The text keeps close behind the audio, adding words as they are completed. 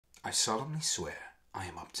I solemnly swear I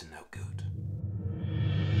am up to no good.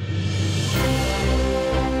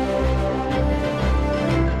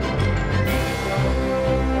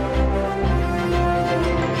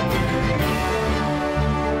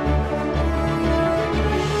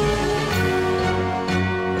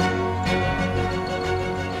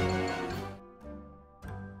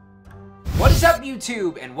 What's up,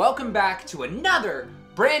 YouTube, and welcome back to another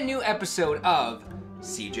brand new episode of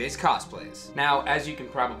CJ's Cosplays. Now, as you can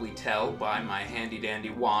probably tell by my handy dandy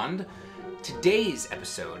wand, today's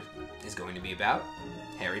episode is going to be about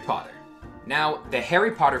Harry Potter. Now, the Harry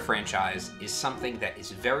Potter franchise is something that is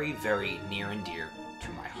very, very near and dear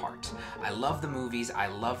to my heart. I love the movies, I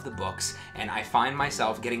love the books, and I find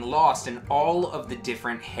myself getting lost in all of the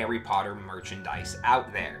different Harry Potter merchandise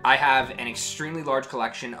out there. I have an extremely large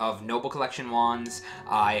collection of Noble Collection wands.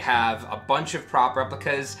 I have a bunch of prop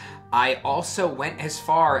replicas. I also went as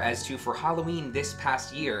far as to, for Halloween this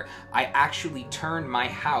past year, I actually turned my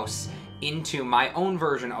house into my own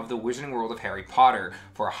version of the Wizarding World of Harry Potter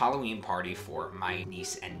for a Halloween party for my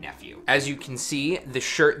niece and nephew. As you can see, the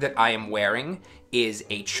shirt that I am wearing is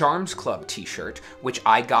a Charms Club t-shirt, which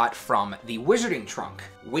I got from the Wizarding Trunk,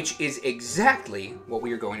 which is exactly what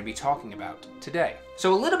we are going to be talking about today.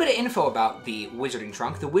 So a little bit of info about the Wizarding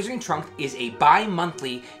Trunk. The Wizarding Trunk is a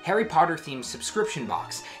bi-monthly Harry Potter themed subscription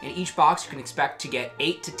box. In each box, you can expect to get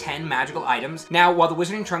 8 to 10 magical items. Now, while the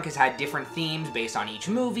Wizarding Trunk has had different themes based on each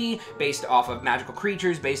movie, based off of magical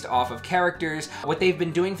creatures, based off of characters, what they've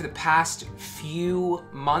been doing for the past few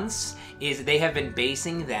months is they have been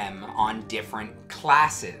basing them on different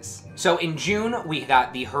classes. So in June, we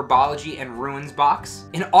got the Herbology and Ruins box.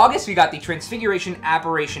 In August, we got the Transfiguration,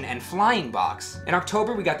 Apparition, and Flying box. In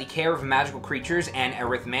October, we got the Care of Magical Creatures and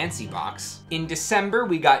Arithmancy box. In December,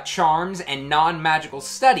 we got Charms and Non-Magical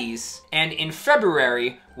Studies. And in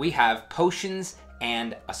February, we have Potions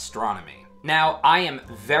and Astronomy. Now, I am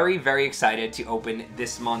very, very excited to open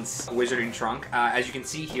this month's Wizarding Trunk. As you can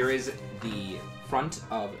see, here is the front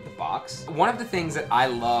of the box. One of the things that I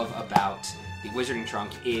love about the Wizarding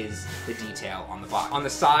Trunk is the detail on the box. On the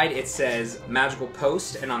side, it says Magical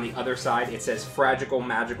Post, and on the other side, it says Fragical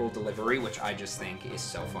Magical Delivery, which I just think is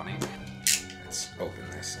so funny. Let's open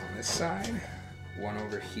this on this side, one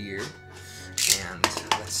over here, and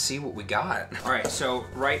let's see what we got. All right, so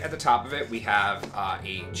right at the top of it, we have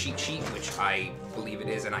a cheat sheet, which I believe it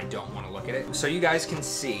is, and I don't want to look at it. So you guys can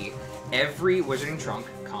see, every Wizarding Trunk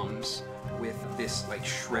comes with this like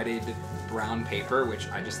shredded brown paper, which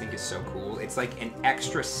I just think is so cool. It's like an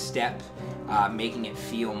extra step, making it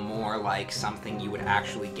feel more like something you would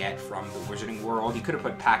actually get from the Wizarding World. You could have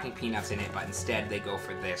put packing peanuts in it, but instead they go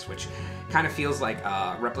for this, which kind of feels like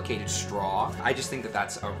replicated straw. I just think that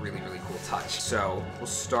that's a really, really cool touch. So we'll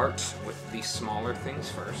start with the smaller things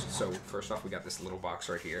first. So first off, we got this little box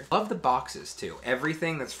right here. Love the boxes too.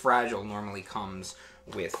 Everything that's fragile normally comes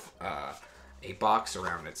with a box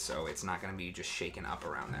around it, so it's not going to be just shaken up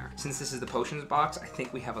around there. Since this is the potions box, I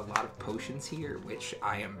think we have a lot of potions here, which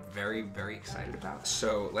I am very, very excited about.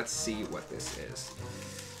 So let's see what this is.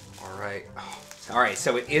 All right. All right,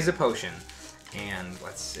 so it is a potion, and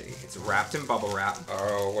let's see. It's wrapped in bubble wrap.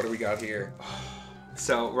 Oh, what do we got here?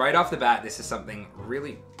 So right off the bat, this is something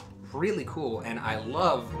really, really cool, and I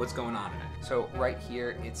love what's going on in it. So right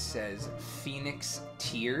here, it says Phoenix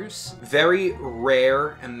Tears. Very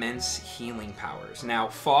rare, immense healing powers. Now,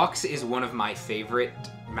 Fawkes is one of my favorite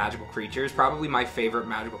magical creatures, probably my favorite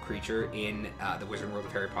magical creature in the Wizarding World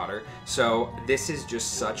of Harry Potter. So this is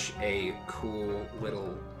just such a cool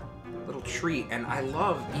little treat, and I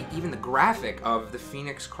love even the graphic of the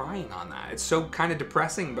Phoenix crying on that. It's so kind of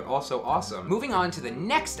depressing, but also awesome. Moving on to the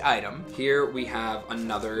next item, here we have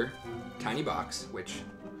another tiny box, which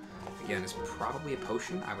again is probably a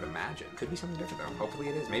potion, I would imagine. Could be something different though. Hopefully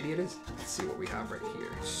it is. Maybe it is. Let's see what we have right here.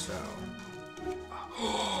 So,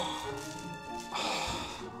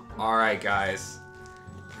 all right, guys.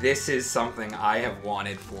 This is something I have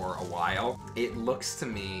wanted for a while. It looks to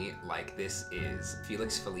me like this is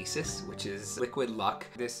Felix Felicis, which is liquid luck.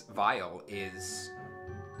 This vial is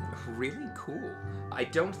really cool. I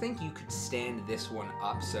don't think you could stand this one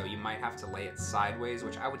up, so you might have to lay it sideways,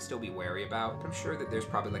 which I would still be wary about. I'm sure that there's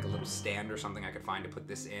probably like a little stand or something I could find to put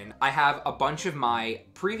this in. I have a bunch of my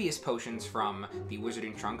previous potions from the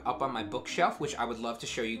Wizarding Trunk up on my bookshelf, which I would love to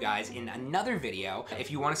show you guys in another video. If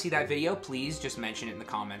you want to see that video, please just mention it in the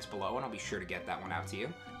comments below, and I'll be sure to get that one out to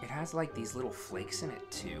you. It has like these little flakes in it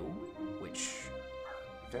too, which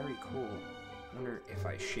are very cool. I wonder if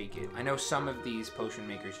I shake it. I know some of these potion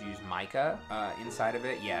makers use mica inside of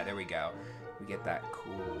it. Yeah, there we go. We get that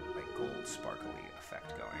cool, like, gold sparkly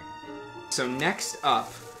effect going. So next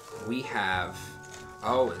up, we have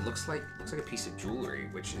Oh, it looks like a piece of jewelry,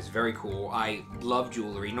 which is very cool. I love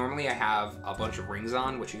jewelry. Normally I have a bunch of rings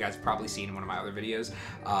on, which you guys have probably seen in one of my other videos,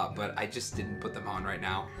 but I just didn't put them on right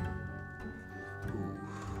now. Ooh.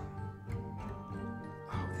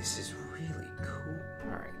 Oh, this is really cool.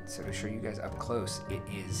 All right, so to show you guys up close, it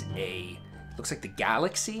looks like the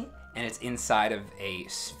galaxy, and it's inside of a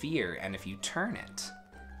sphere, and if you turn it,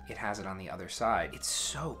 it has it on the other side. It's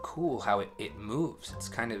so cool how it moves. It's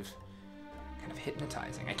kind of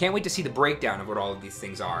hypnotizing. I can't wait to see the breakdown of what all of these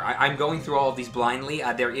things are. I'm going through all of these blindly.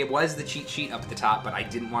 It was the cheat sheet up at the top, but I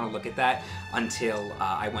didn't want to look at that until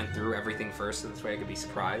I went through everything first, so this way I could be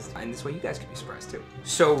surprised. And this way you guys could be surprised too.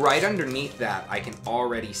 So right underneath that, I can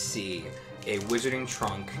already see a Wizarding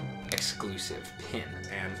Trunk exclusive pin.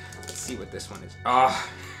 And let's see what this one is. Oh,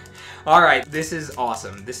 all right, this is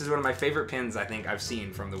awesome. This is one of my favorite pins I think I've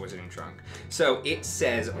seen from the Wizarding Trunk. So it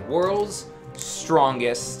says, World's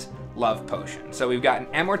Strongest Love Potion. So we've got an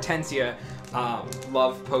Amortensia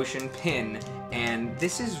Love Potion pin, and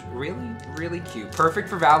this is really, really cute. Perfect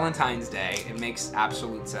for Valentine's Day. It makes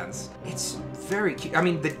absolute sense. It's very cute. I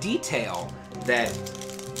mean, the detail that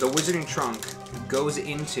the Wizarding Trunk goes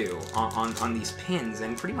into on these pins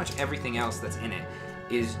and pretty much everything else that's in it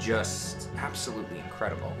is just absolutely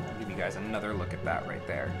incredible. I'll give you guys another look at that right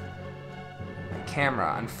there. My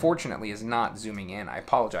camera, unfortunately, is not zooming in. I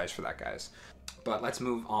apologize for that, guys. But let's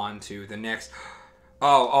move on to the next.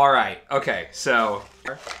 Oh, all right. Okay, so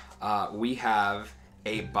we have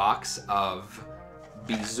a box of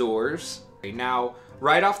Bezoars. Now,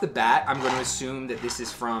 right off the bat, I'm going to assume that this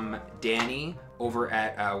is from Danny over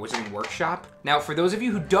at Wizardry Workshop. Now, for those of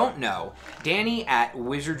you who don't know, Danny at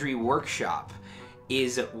Wizardry Workshop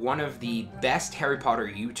is one of the best Harry Potter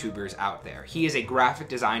YouTubers out there. He is a graphic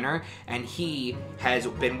designer, and he has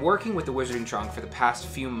been working with the Wizarding Trunk for the past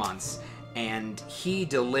few months, and he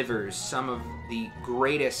delivers some of the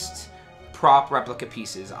greatest prop replica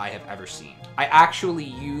pieces I have ever seen. I actually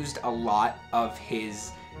used a lot of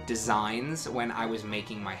his designs when I was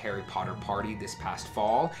making my Harry Potter party this past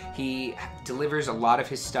fall. He delivers a lot of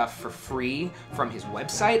his stuff for free from his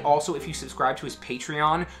website. Also, if you subscribe to his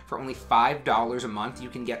Patreon for only $5 a month, you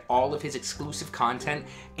can get all of his exclusive content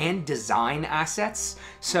and design assets.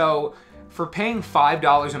 So for paying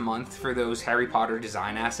 $5 a month for those Harry Potter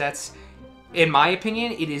design assets, in my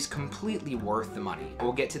opinion, it is completely worth the money.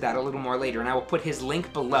 We'll get to that a little more later, and I will put his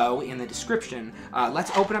link below in the description.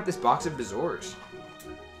 Let's open up this box of Bezoars.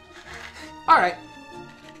 All right,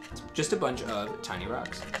 just a bunch of tiny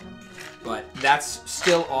rocks, but that's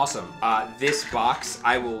still awesome. This box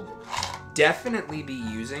I will definitely be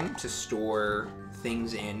using to store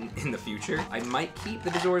things in the future. I might keep the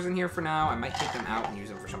Bezoars in here for now. I might take them out and use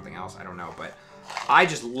them for something else. I don't know, but I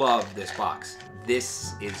just love this box.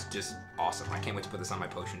 This is just awesome. I can't wait to put this on my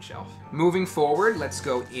potion shelf. Moving forward, let's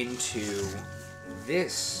go into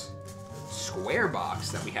this square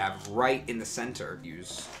box that we have right in the center.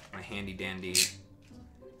 Use my handy dandy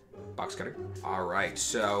box cutter. All right,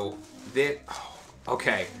 so this,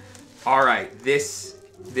 okay. All right, this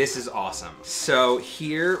is awesome. So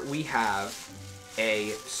here we have a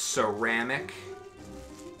ceramic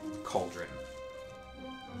cauldron.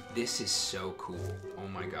 This is so cool. Oh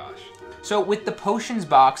my gosh. So with the potions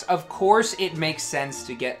box, of course it makes sense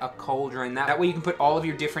to get a cauldron. That way you can put all of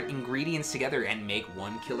your different ingredients together and make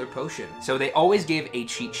one killer potion. So they always give a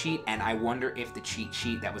cheat sheet, and I wonder if the cheat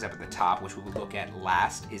sheet that was up at the top, which we will look at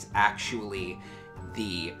last, is actually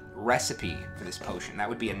the recipe for this potion. That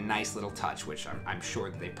would be a nice little touch, which I'm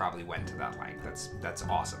sure that they probably went to that length. That's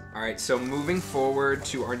awesome. All right, so moving forward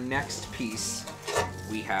to our next piece,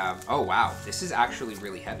 we have, oh wow, this is actually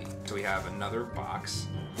really heavy. So we have another box.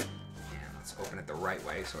 Yeah, let's open it the right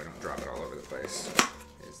way so I don't drop it all over the place.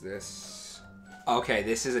 Is this? Okay,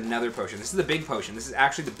 this is another potion. This is the big potion. This is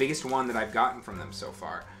actually the biggest one that I've gotten from them so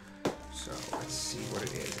far. So let's see what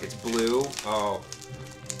it is. It's blue. Oh,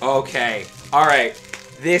 okay. All right.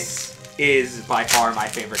 This is by far my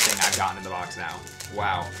favorite thing I've gotten in the box now.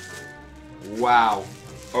 Wow. Wow.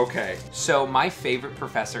 Okay. So my favorite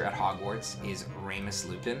professor at Hogwarts is Remus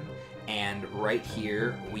Lupin. And right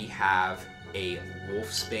here we have a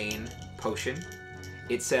Wolfsbane potion.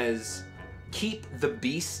 It says, keep the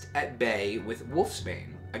beast at bay with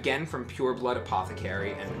Wolfsbane. Again, from Pure Blood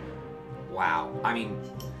Apothecary. And wow. I mean,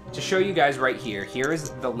 to show you guys right here, here is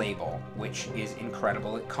the label, which is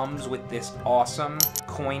incredible. It comes with this awesome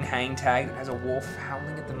coin hang tag that has a wolf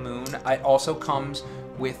howling at the moon. It also comes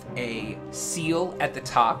with a seal at the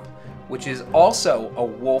top, which is also a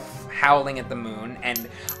wolf howling at the moon. And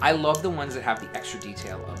I love the ones that have the extra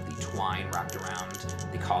detail of the twine wrapped around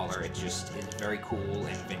the collar. It just is very cool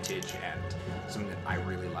and vintage and something that I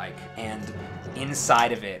really like. And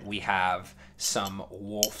inside of it, we have some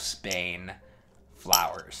Wolfsbane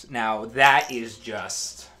flowers. Now, that is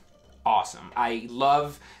just awesome. I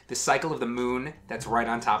love the cycle of the moon that's right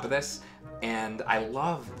on top of this, and I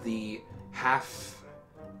love the half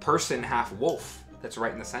person, half wolf that's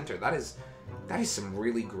right in the center. That is some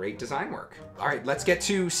really great design work. All right, let's get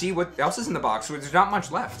to see what else is in the box. There's not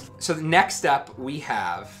much left. So next up, we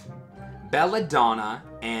have Belladonna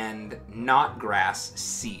and Knotgrass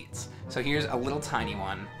seeds. So here's a little tiny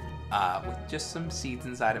one with just some seeds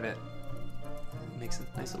inside of it. Makes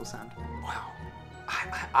a nice little sound. Wow.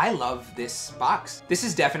 I love this box. This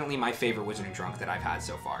is definitely my favorite Wizarding Trunk that I've had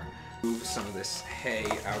so far. Move some of this hay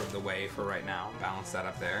out of the way for right now. Balance that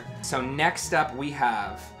up there. So next up we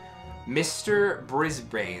have Mr.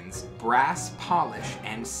 Brisbane's Brass Polish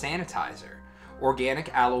and Sanitizer.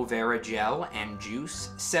 Organic aloe vera gel and juice,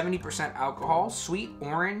 70% alcohol, sweet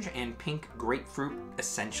orange and pink grapefruit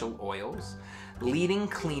essential oils. Leading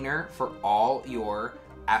cleaner for all your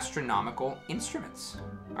astronomical instruments.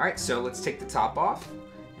 All right, so let's take the top off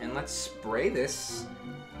and let's spray this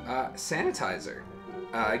sanitizer.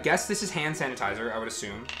 I guess this is hand sanitizer, I would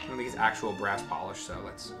assume. I don't think it's actual brass polish, so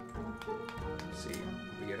let's see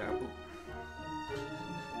what we get out.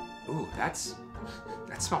 Ooh, that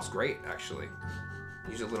smells great, actually.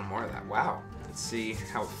 Use a little more of that. Wow. Let's see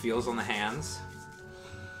how it feels on the hands.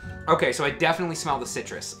 Okay, so I definitely smell the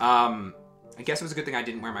citrus. I guess it was a good thing I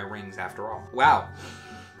didn't wear my rings after all. Wow.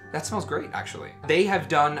 That smells great, actually. They have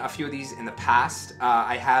done a few of these in the past.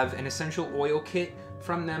 I have an essential oil kit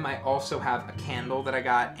from them. I also have a candle that I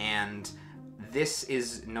got, and this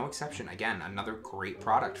is no exception. Again, another great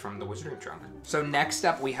product from the Wizarding Trunk. So next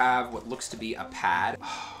up, we have what looks to be a pad.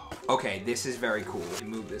 Okay, this is very cool. Let me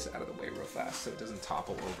move this out of the way real fast so it doesn't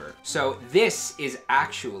topple over. So this is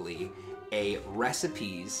actually a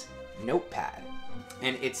recipes notepad,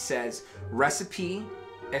 and it says Recipe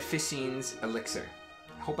Efficien's Elixir.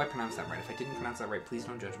 I hope I pronounced that right. If I didn't pronounce that right, please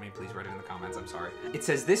don't judge me. Please write it in the comments. I'm sorry. It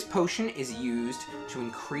says this potion is used to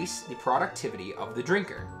increase the productivity of the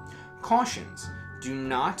drinker. Cautions: do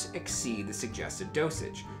not exceed the suggested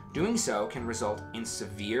dosage. Doing so can result in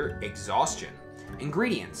severe exhaustion.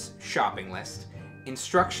 Ingredients: shopping list.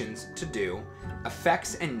 Instructions to do.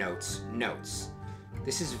 Effects and notes. Notes.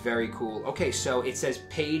 This is very cool. Okay, so it says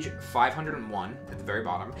page 501 at the very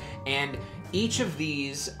bottom, and each of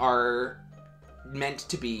these are meant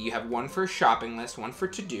to be, you have one for shopping list, one for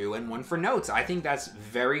to-do, and one for notes. I think that's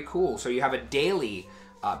very cool. So you have a daily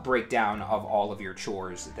breakdown of all of your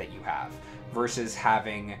chores that you have versus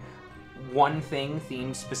having one thing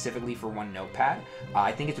themed specifically for one notepad.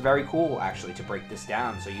 I think it's very cool, actually, to break this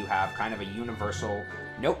down so you have kind of a universal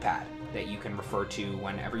notepad that you can refer to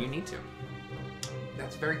whenever you need to.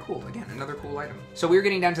 That's very cool. Again, another cool item. So we're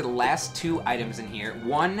getting down to the last two items in here.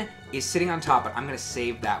 One is sitting on top, but I'm going to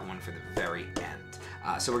save that one for the very end.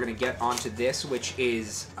 So we're going to get onto this, which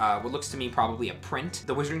is what looks to me probably a print.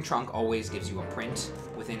 The Wizarding Trunk always gives you a print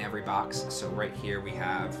within every box. So right here we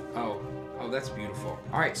have, oh, that's beautiful.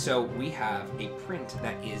 All right, so we have a print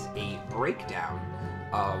that is a breakdown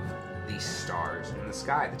of the stars in the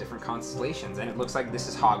sky, the different constellations, and it looks like this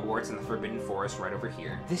is Hogwarts and the Forbidden Forest right over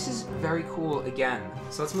here. This is very cool again.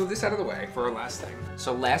 So let's move this out of the way for our last thing.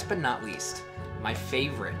 So last but not least, my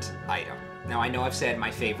favorite item. Now I know I've said my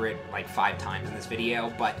favorite like 5 times in this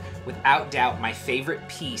video, but without doubt my favorite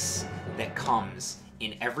piece that comes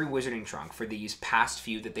in every Wizarding Trunk for these past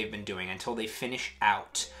few that they've been doing until they finish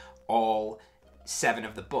out all 7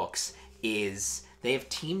 of the books is they have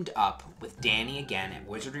teamed up with Danny again at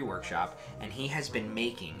Wizardry Workshop, and he has been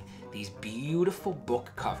making these beautiful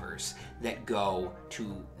book covers that go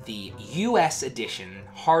to the US edition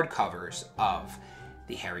hardcovers of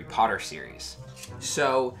the Harry Potter series.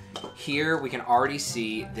 So here we can already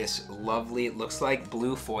see this lovely, it looks like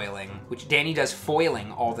blue foiling, which Danny does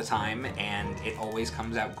foiling all the time, and it always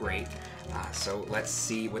comes out great. So let's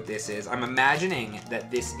see what this is. I'm imagining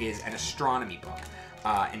that this is an astronomy book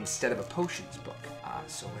instead of a potions book.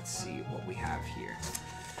 So let's see what we have here.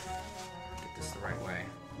 Get this the right way.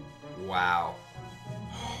 Wow.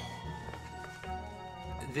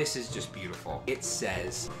 This is just beautiful. It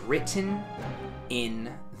says, written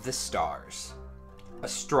in the stars,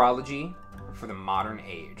 astrology for the modern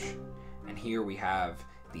age. And here we have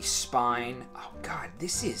the spine. Oh God,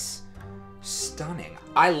 this is stunning.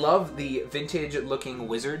 I love the vintage looking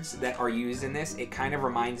wizards that are used in this. It kind of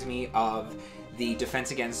reminds me of the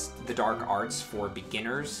Defense Against the Dark Arts for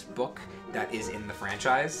Beginners book that is in the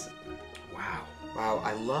franchise. Wow. Wow,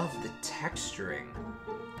 I love the texturing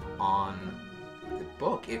on the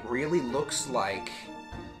book. It really looks like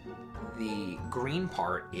the green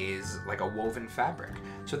part is like a woven fabric.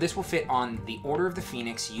 So this will fit on the Order of the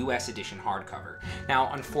Phoenix US edition hardcover.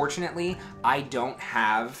 Now, unfortunately, I don't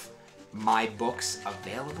have my books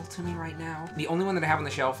available to me right now. The only one that I have on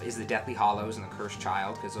the shelf is the Deathly Hallows and the Cursed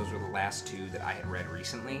Child, because those were the last two that I had read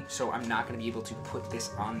recently. So I'm not going to be able to put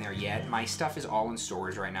this on there yet. My stuff is all in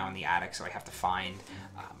storage right now in the attic, so I have to find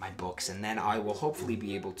my books, and then I will hopefully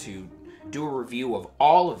be able to do a review of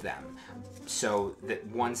all of them, so that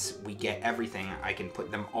once we get everything, I can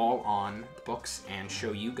put them all on the books and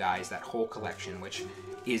show you guys that whole collection, which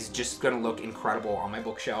is just going to look incredible on my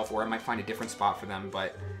bookshelf, or I might find a different spot for them.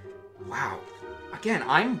 But wow, again,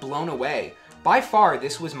 I'm blown away. By far,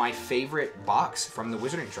 this was my favorite box from the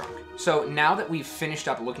Wizarding Trunk. So now that we've finished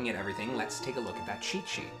up looking at everything, let's take a look at that cheat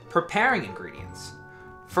sheet. Preparing ingredients.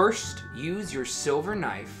 First, use your silver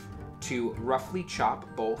knife to roughly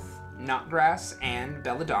chop both knotgrass and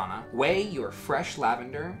belladonna. Weigh your fresh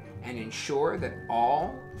lavender and ensure that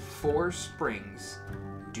all 4 sprigs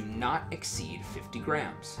do not exceed 50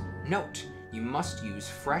 grams. Note, you must use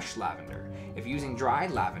fresh lavender. If using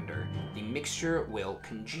dried lavender, the mixture will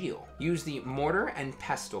congeal. Use the mortar and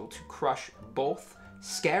pestle to crush both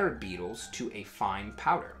scarab beetles to a fine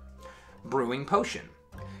powder. Brewing potion.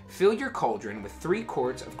 Fill your cauldron with 3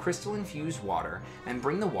 quarts of crystal-infused water and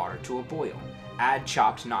bring the water to a boil. Add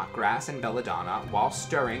chopped knotgrass and belladonna while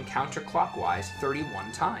stirring counterclockwise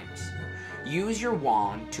 31 times. Use your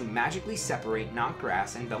wand to magically separate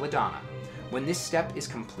knotgrass and belladonna. When this step is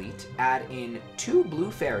complete, add in 2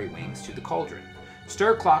 blue fairy wings to the cauldron.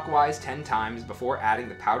 Stir clockwise 10 times before adding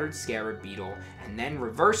the powdered scarab beetle, and then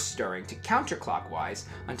reverse stirring to counterclockwise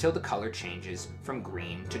until the color changes from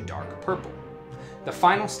green to dark purple. The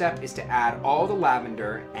final step is to add all the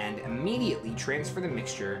lavender and immediately transfer the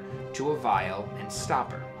mixture to a vial and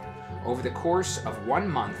stopper. Over the course of 1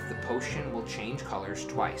 month, the potion will change colors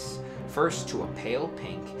twice, first to a pale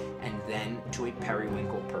pink and then to a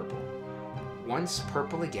periwinkle purple. Once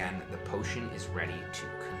purple again, the potion is ready to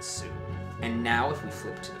consume. And now if we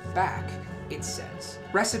flip to the back, it says,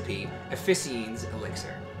 Recipe, Officine's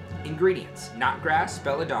Elixir. Ingredients, knotgrass,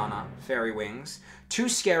 belladonna, fairy wings, 2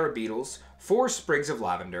 scarab beetles, 4 sprigs of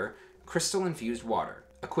lavender, crystal-infused water.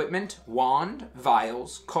 Equipment, wand,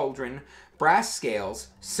 vials, cauldron, brass scales,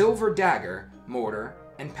 silver dagger, mortar,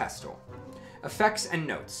 and pestle. Effects and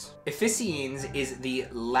notes. Officines is the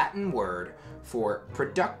Latin word for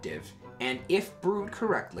productive, and if brewed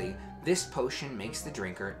correctly, this potion makes the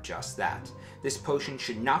drinker just that. This potion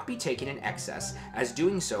should not be taken in excess, as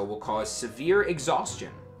doing so will cause severe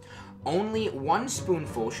exhaustion. Only 1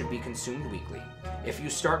 spoonful should be consumed weekly. If you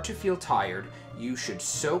start to feel tired, you should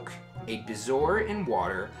soak a bezoar in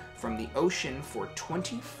water from the ocean for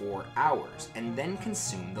 24 hours and then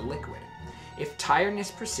consume the liquid. If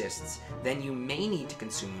tiredness persists, then you may need to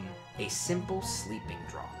consume a simple sleeping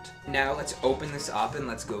draught. Now let's open this up and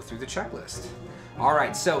let's go through the checklist.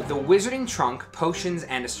 Alright, so the Wizarding Trunk, Potions,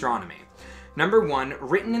 and Astronomy. Number 1,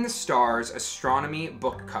 Written in the Stars Astronomy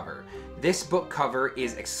book cover. This book cover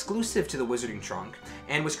is exclusive to the Wizarding Trunk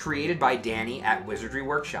and was created by Danny at Wizardry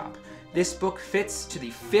Workshop. This book fits to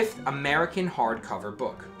the 5th American hardcover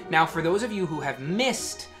book. Now, for those of you who have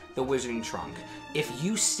missed the Wizarding Trunk, if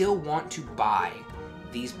you still want to buy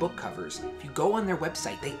these book covers, if you go on their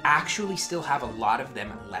website, they actually still have a lot of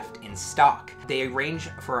them left in stock. They range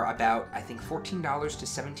for about, I think, $14 to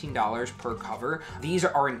 $17 per cover. These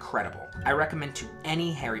are incredible. I recommend to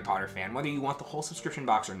any Harry Potter fan, whether you want the whole subscription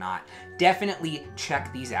box or not, definitely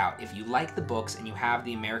check these out. If you like the books and you have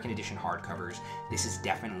the American edition hardcovers, this is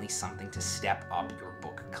definitely something to step up your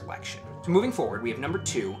book collection. So moving forward, we have number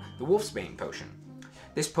 2, the Wolfsbane Potion.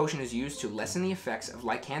 This potion is used to lessen the effects of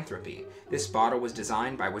lycanthropy. This bottle was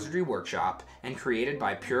designed by Wizardry Workshop and created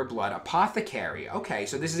by Pure Blood Apothecary. Okay,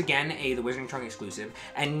 so this is again the Wizarding Trunk exclusive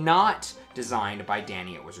and not designed by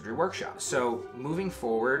Danny at Wizardry Workshop. So moving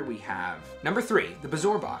forward, we have number 3, the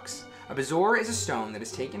Bezoar Box. A bezoar is a stone that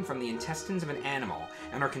is taken from the intestines of an animal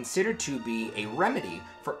and are considered to be a remedy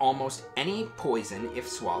for almost any poison if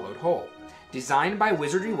swallowed whole. Designed by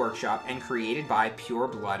Wizardry Workshop and created by Pure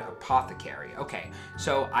Blood Apothecary. Okay,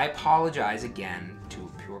 so I apologize again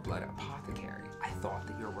to Pure Blood Apothecary. I thought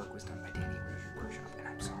that your work was done by Danny at Wizardry Workshop, and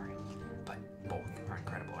I'm sorry, but both are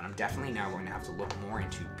incredible. And I'm definitely now going to have to look more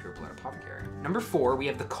into Pure Blood Apothecary. Number 4, we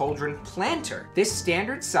have the Cauldron Planter. This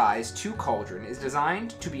standard size 2 cauldron is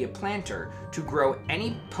designed to be a planter to grow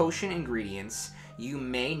any potion ingredients you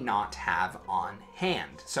may not have on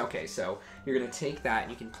hand. So, okay, so you're gonna take that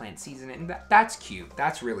and you can plant seeds in it, and that's cute.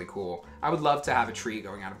 That's really cool. I would love to have a tree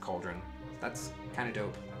going out of a cauldron. That's kind of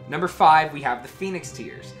dope. Number 5, we have the Phoenix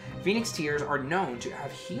Tears. Phoenix Tears are known to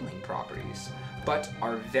have healing properties, but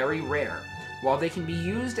are very rare. While they can be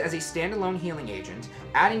used as a standalone healing agent,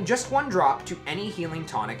 adding just 1 drop to any healing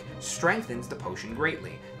tonic strengthens the potion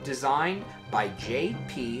greatly. Designed by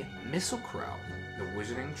J.P. Mistletoe, the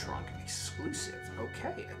Wizarding Trunk exclusive.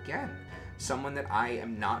 Okay, again, someone that I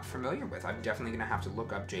am not familiar with. I'm definitely going to have to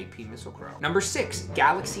look up J.P. Mistletoe. Number 6,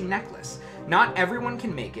 Galaxy Necklace. Not everyone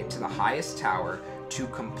can make it to the highest tower to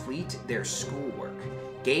complete their schoolwork.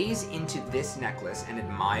 Gaze into this necklace and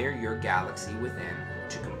admire your galaxy within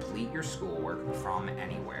to complete your schoolwork from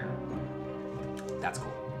anywhere. That's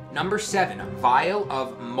cool. Number 7, Vial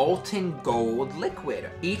of Molten Gold Liquid.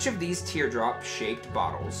 Each of these teardrop-shaped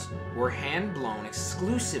bottles were hand-blown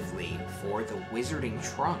exclusively for the Wizarding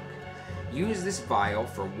Trunk. Use this vial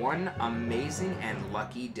for one amazing and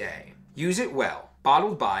lucky day. Use it well.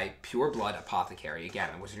 Bottled by Pure Blood Apothecary. Again,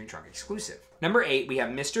 a Wizarding Trunk exclusive. Number 8, we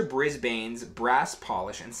have Mr. Brisbane's Brass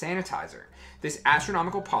Polish and Sanitizer. This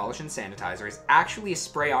astronomical polish and sanitizer is actually a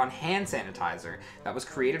spray-on hand sanitizer that was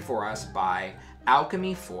created for us by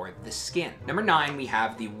Alchemy for the Skin. Number 9, we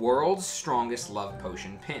have the World's Strongest Love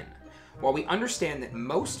Potion Pin. While we understand that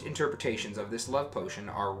most interpretations of this love potion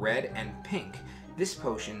are red and pink, this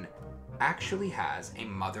potion actually has a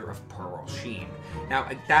mother of pearl sheen. Now,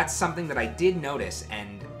 that's something that I did notice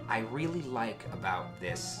and I really like about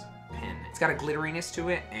this pin. It's got a glitteriness to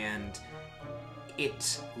it and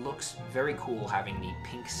it looks very cool having the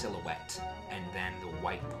pink silhouette and then the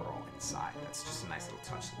white pearl inside. That's just a nice little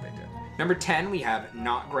touch that they did. Number 10, we have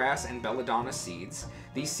knotgrass and belladonna seeds.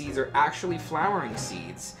 These seeds are actually flowering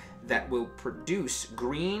seeds that will produce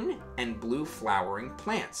green and blue flowering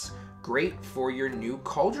plants. Great for your new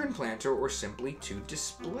cauldron planter or simply to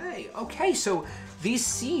display. Okay, so these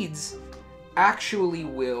seeds actually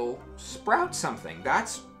will sprout something.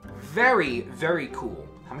 That's very, very cool.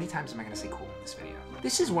 How many times am I gonna say cool in this video?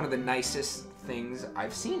 This is one of the nicest things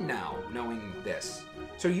I've seen now, knowing this.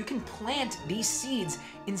 So you can plant these seeds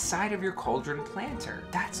inside of your cauldron planter.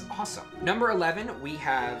 That's awesome. Number 11, we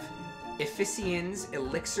have Efficien's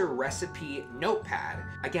Elixir Recipe Notepad.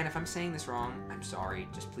 Again, if I'm saying this wrong, I'm sorry.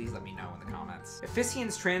 Just please let me know in the comments.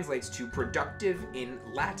 Efficien's translates to productive in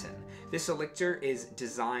Latin. This elixir is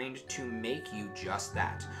designed to make you just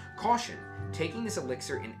that. Caution, taking this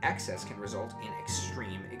elixir in excess can result in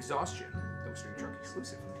extreme exhaustion. The Wizarding Trunk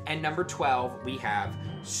exclusive. And number 12, we have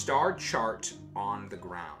Star Chart on the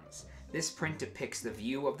Grounds. This print depicts the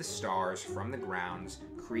view of the stars from the grounds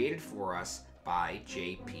created for us by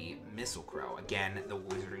J.P. Mistletoe. Again, the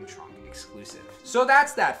Wizarding Trunk exclusive. So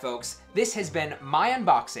that's that, folks. This has been my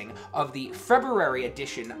unboxing of the February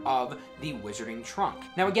edition of the Wizarding Trunk.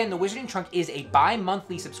 Now again, the Wizarding Trunk is a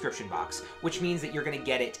bi-monthly subscription box, which means that you're gonna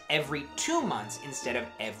get it every 2 months instead of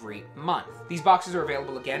every month. These boxes are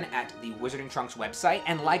available again at the Wizarding Trunk's website,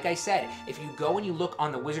 and like I said, if you go and you look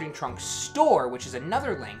on the Wizarding Trunk store, which is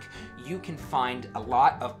another link, you can find a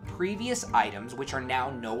lot of previous items which are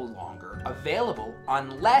now no longer available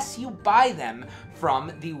unless you buy them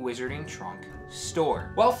from the Wizarding Trunk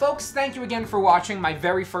store. Well, folks, thank you again for watching my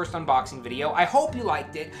very first unboxing video. I hope you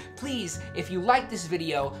liked it. Please, if you liked this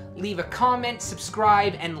video, leave a comment,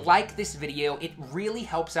 subscribe, and like this video. It really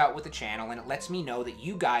helps out with the channel, and it lets me know that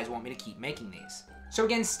you guys want me to keep making these. So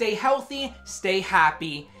again, stay healthy, stay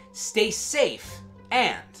happy, stay safe,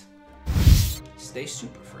 and stay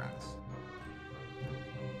super, friends.